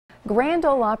Grand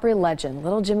Ole Opry legend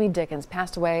Little Jimmy Dickens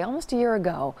passed away almost a year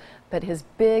ago, but his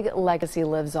big legacy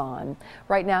lives on.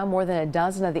 Right now, more than a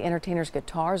dozen of the entertainer's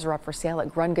guitars are up for sale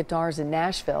at Grun Guitars in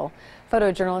Nashville.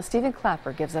 Photojournalist Stephen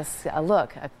Clapper gives us an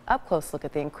up-close look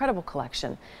at the incredible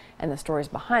collection and the stories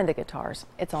behind the guitars.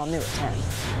 It's all new at 10.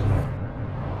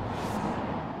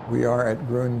 We are at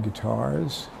Grun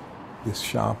Guitars. This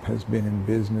shop has been in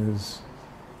business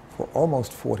for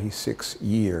almost 46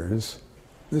 years.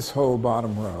 This whole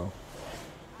bottom row,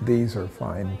 these are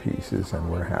fine pieces, and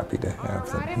we're happy to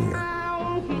have them here.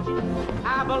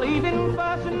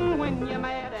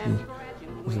 He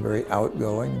was a very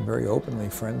outgoing, very openly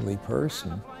friendly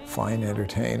person, fine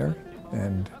entertainer,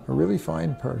 and a really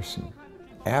fine person.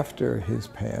 After his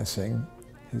passing,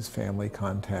 his family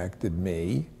contacted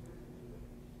me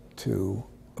to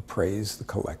appraise the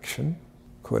collection.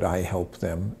 Could I help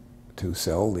them to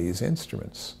sell these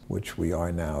instruments, which we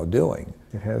are now doing.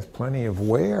 It has plenty of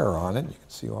wear on it. You can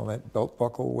see all that belt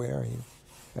buckle wear. He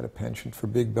had a penchant for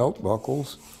big belt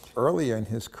buckles. Earlier in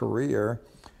his career,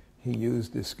 he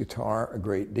used this guitar a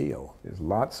great deal. There's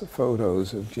lots of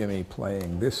photos of Jimmy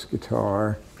playing this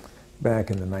guitar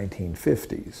back in the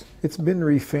 1950s. It's been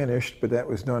refinished, but that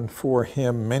was done for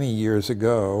him many years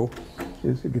ago.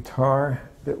 It's a guitar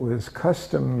that was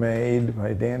custom made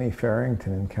by Danny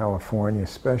Farrington in California.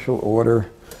 Special order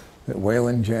that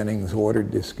Waylon Jennings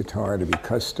ordered this guitar to be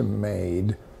custom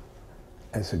made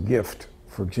as a gift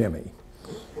for Jimmy.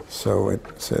 So it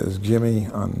says Jimmy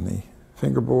on the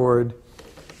fingerboard.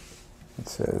 It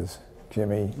says,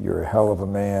 Jimmy, you're a hell of a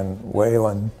man,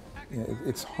 Waylon.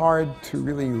 It's hard to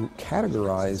really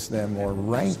categorize them or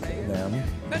rank them,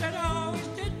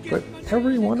 but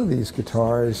every one of these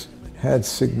guitars had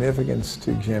significance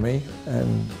to Jimmy,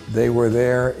 and they were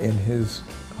there in his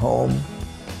home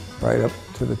right up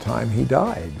to the time he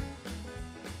died.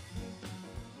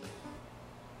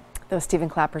 That was Stephen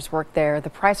Clapper's work there.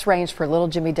 The price range for Little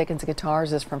Jimmy Dickens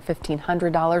guitars is from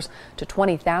 $1,500 to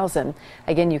 $20,000.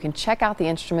 Again, you can check out the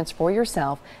instruments for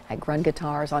yourself at Grun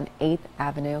Guitars on 8th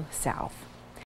Avenue South.